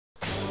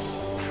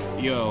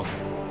Yo,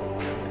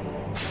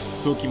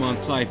 Pokemon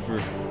Cypher,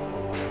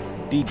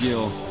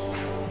 DGuill,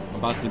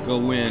 about to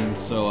go in,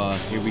 so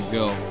here we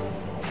go.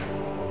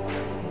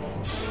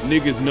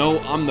 Niggas know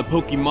I'm the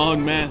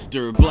Pokemon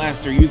master.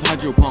 Blaster, use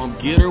Hydro Pump,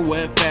 get her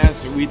wet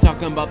faster. We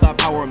talking about that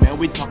power, man,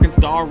 we talking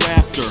Star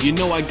Raptor. You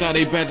know I got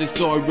a badge,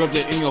 so I rubbed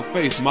it in your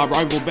face. My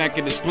rival back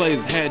in his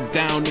place, head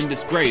down in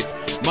disgrace.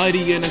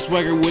 Mighty and a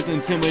swagger with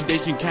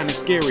intimidation, kinda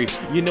scary.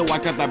 You know I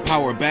got that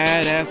power,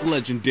 badass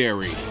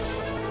legendary.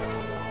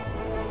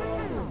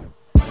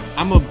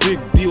 I'm a big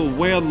deal,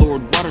 whale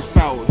lord, water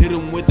spout, hit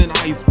him with an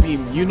ice beam,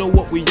 you know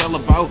what we all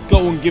about, go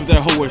and give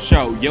that hoe a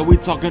shout, yeah we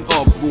talking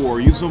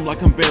uproar, use them like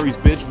some berries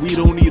bitch, we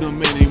don't need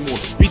them anymore,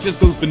 beat just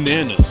goes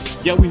bananas,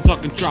 yeah we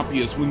talking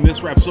Tropius, when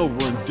this rap's over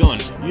and done,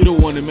 you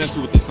don't wanna mess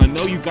with us, I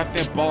know you got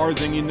that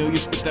bars and you know you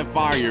spit that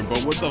fire,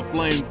 but with a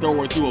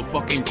flamethrower to a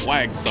fucking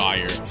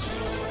Quagsire,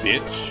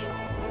 bitch.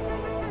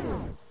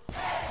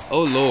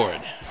 Oh lord,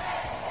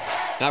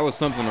 that was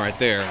something right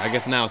there, I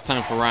guess now it's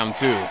time for round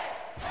 2.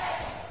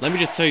 Let me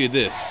just tell you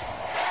this,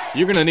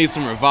 you're gonna need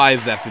some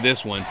revives after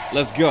this one.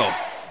 Let's go.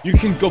 You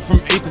can go from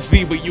A to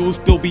Z, but you will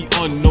still be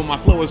unknown. My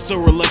flow is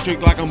so electric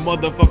like a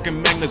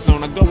motherfucking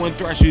magnezone. I go and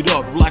thrash it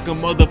up like a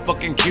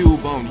motherfucking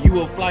Cubone.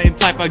 You a flying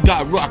type, I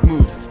got rock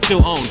moves,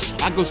 still own.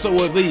 I go so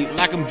elite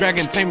like I'm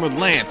Dragon Tamer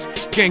Lance.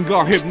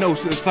 Gengar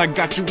Hypnosis, I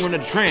got you in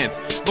a trance.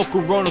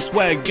 Volcarona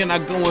swag, and I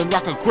go and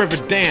rock a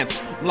quiver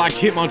dance. Like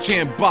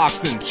Hitmonchan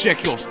boxing,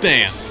 check your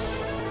stance.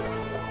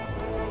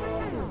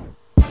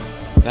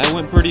 That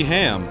went pretty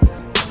ham.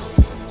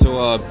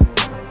 So,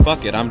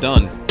 fuck it, I'm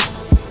done.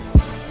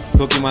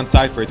 Pokemon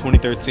Cypher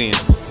 2013.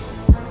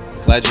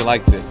 Glad you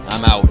liked it.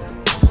 I'm out.